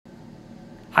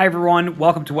Hi everyone,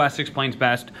 welcome to Wes Explains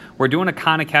Best. We're doing a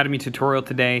Khan Academy tutorial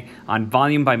today on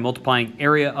volume by multiplying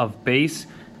area of base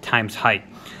times height.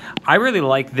 I really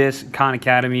like this Khan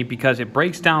Academy because it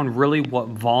breaks down really what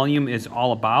volume is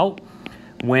all about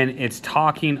when it's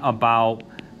talking about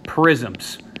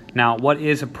prisms. Now, what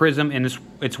is a prism? And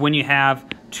it's when you have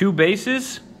two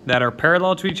bases that are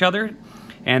parallel to each other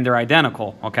and they're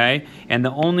identical, okay? And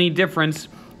the only difference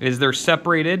is they're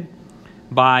separated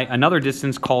by another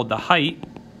distance called the height,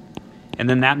 and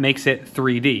then that makes it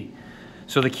 3D.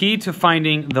 So the key to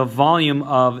finding the volume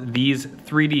of these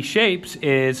 3D shapes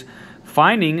is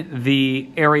finding the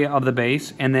area of the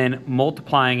base and then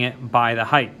multiplying it by the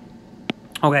height.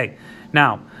 Okay,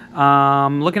 now,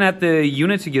 looking at the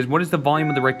units it gives, what is the volume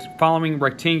of the following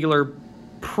rectangular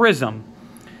prism?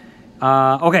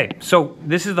 Okay, so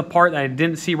this is the part that I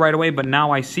didn't see right away, but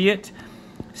now I see it.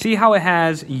 See how it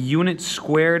has units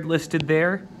squared listed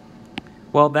there?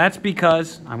 Well, that's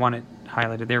because, I want it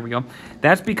highlighted, there we go.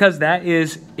 That's because that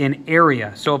is an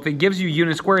area. So if it gives you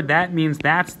units squared, that means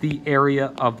that's the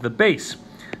area of the base.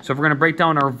 So if we're going to break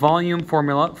down our volume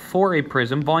formula for a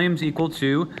prism, volume is equal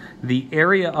to the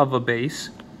area of a base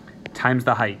times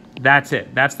the height. That's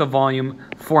it. That's the volume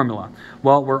formula.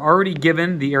 Well, we're already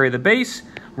given the area of the base.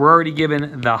 We're already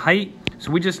given the height.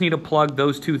 So we just need to plug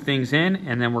those two things in,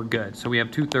 and then we're good. So we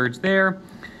have 2/3 there.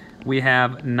 We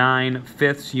have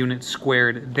 9/5 units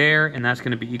squared there, and that's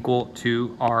going to be equal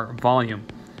to our volume.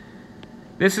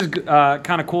 This is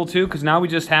kind of cool too, because now we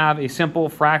just have a simple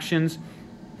fractions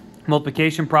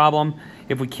multiplication problem.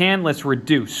 If we can, let's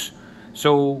reduce.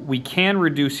 So we can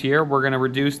reduce here. We're going to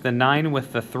reduce the 9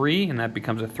 with the 3, and that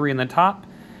becomes a 3 in the top,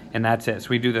 and that's it. So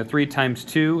we do the 3 times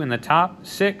 2 in the top,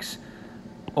 6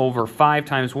 over 5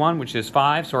 times 1, which is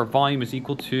 5. So our volume is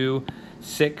equal to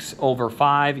 6 over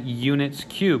 5 units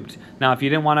cubed. Now, if you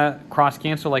didn't want to cross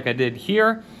cancel like I did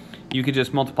here, you could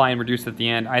just multiply and reduce at the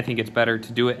end. I think it's better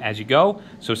to do it as you go.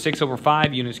 So 6 over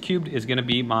 5 units cubed is going to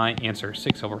be my answer.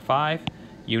 6 over 5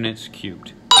 units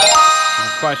cubed.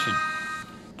 Next question.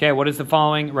 Okay, what is the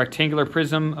following rectangular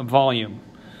prism volume?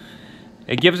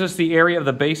 It gives us the area of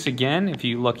the base again. If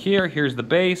you look here, here's the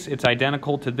base. It's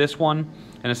identical to this one.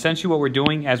 And essentially what we're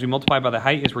doing as we multiply by the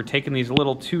height is we're taking these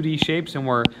little 2D shapes and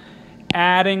we're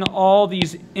adding all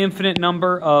these infinite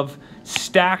number of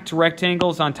stacked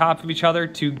rectangles on top of each other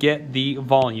to get the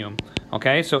volume.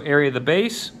 Okay, so area of the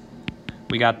base,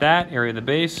 we got that. Area of the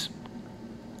base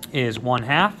is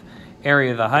 1/2.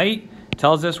 Area of the height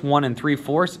tells us 1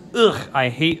 3/4. Ugh, I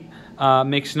hate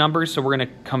mixed numbers, so we're going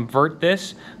to convert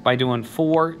this by doing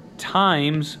 4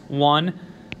 times 1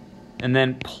 and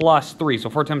then plus 3. So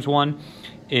 4 times 1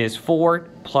 is 4,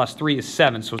 plus 3 is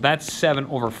 7. So that's 7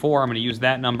 over 4. I'm going to use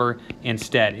that number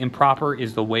instead. Improper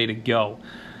is the way to go.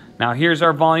 Now here's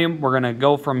our volume. We're going to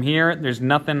go from here. There's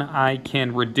nothing I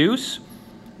can reduce,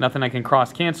 nothing I can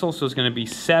cross cancel. So it's going to be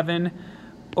 7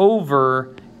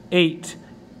 over 8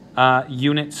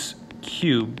 units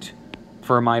cubed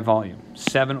for my volume.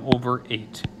 7 over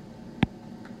 8.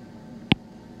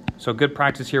 So good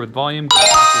practice here with volume, good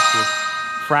practice with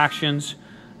fractions,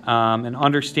 and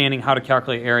understanding how to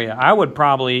calculate area. I would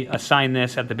probably assign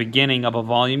this at the beginning of a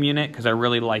volume unit because I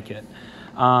really like it.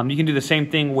 You can do the same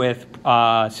thing with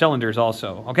cylinders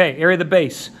also. Okay, area of the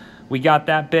base. We got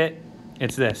that bit.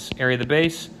 It's this, area of the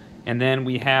base. And then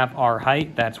we have our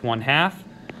height. That's 1/2.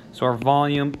 So our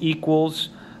volume equals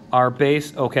our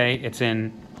base. Okay, it's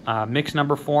in mixed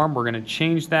number form. We're going to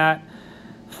change that.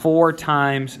 4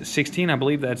 times 16, I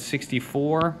believe that's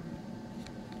 64.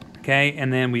 Okay,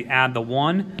 and then we add the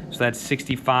 1, so that's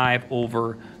 65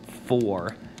 over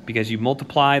 4. Because you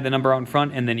multiply the number out in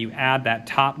front, and then you add that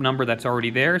top number that's already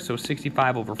there. So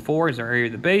 65 over 4 is our area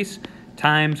of the base,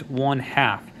 times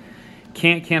 1/2.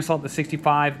 Can't cancel out the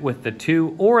 65 with the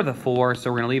 2 or the 4, so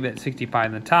we're going to leave it at 65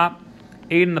 in the top,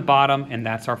 8 in the bottom, and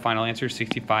that's our final answer,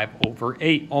 65 over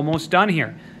 8. Almost done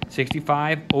here.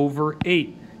 65 over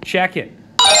 8. Check it.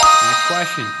 Next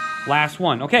question. Last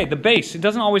one. Okay, the base. It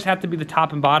doesn't always have to be the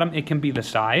top and bottom. It can be the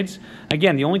sides.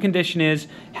 Again, the only condition is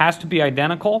has to be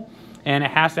identical, and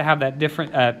it has to have that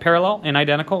different parallel and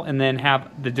identical, and then have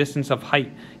the distance of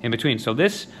height in between. So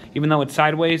this, even though it's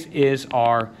sideways, is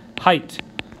our height.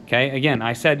 Okay, again,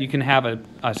 I said you can have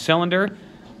a cylinder,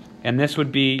 and this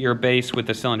would be your base with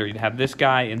the cylinder. You'd have this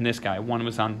guy and this guy. One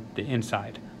was on the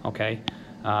inside. Okay,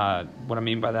 what I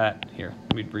mean by that, here,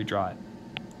 let me redraw it.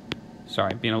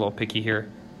 Sorry, being a little picky here.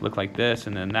 Look like this,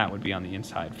 and then that would be on the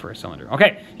inside for a cylinder.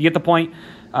 Okay, you get the point.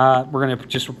 We're going to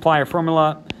just apply our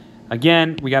formula.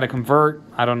 Again, we got to convert.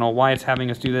 I don't know why it's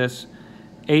having us do this.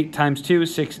 8 times 2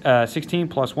 is 16,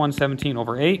 plus 1, 17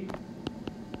 over 8.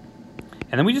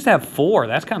 And then we just have 4.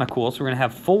 That's kind of cool. So we're going to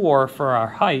have 4 for our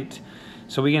height.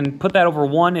 So we can put that over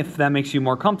 1 if that makes you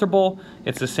more comfortable.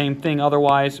 It's the same thing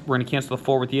otherwise. We're going to cancel the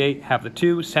 4 with the 8, have the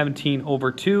 2, 17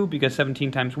 over 2, because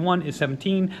 17 times 1 is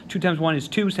 17. 2 times 1 is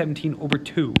 2, 17 over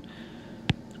 2.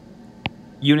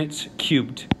 Units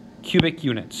cubed. Cubic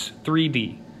units.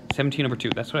 3D. 17 over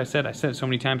 2. That's what I said. I said it so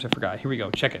many times I forgot. Here we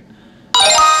go. Check it.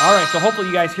 All right, so hopefully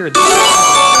you guys hear it.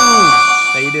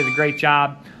 That you did a great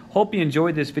job. Hope you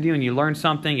enjoyed this video and you learned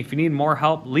something. If you need more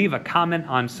help, leave a comment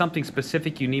on something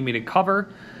specific you need me to cover.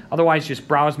 Otherwise, just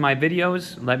browse my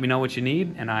videos, let me know what you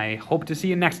need, and I hope to see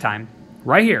you next time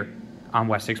right here on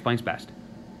Wes Explains Best.